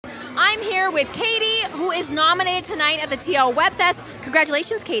I'm here with Katie, who is nominated tonight at the TL Webfest.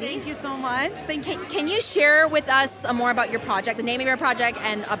 Congratulations, Katie. Thank you so much. Thank you. Can you share with us more about your project, the name of your project,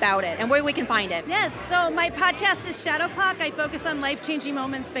 and about it, and where we can find it? Yes, so my podcast is Shadow Clock. I focus on life-changing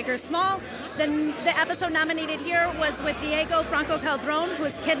moments, big or small. The episode nominated here was with Diego Franco Calderon, who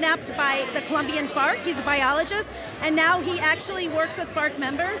was kidnapped by the Colombian FARC. He's a biologist, and now he actually works with FARC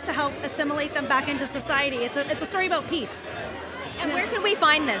members to help assimilate them back into society. It's a story about peace. And where can we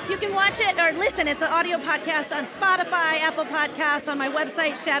find this? You can watch it or listen. It's an audio podcast on Spotify, Apple Podcasts, on my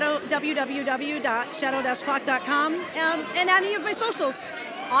website, www.shadow-clock.com, and any of my socials.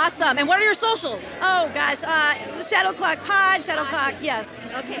 Awesome. And what are your socials? Oh, gosh. Shadow Clock Pod, Shadow Clock, yes.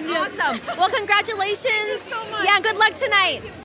 Okay, yes. awesome. Well, congratulations. Thank you so much. Yeah, good luck tonight.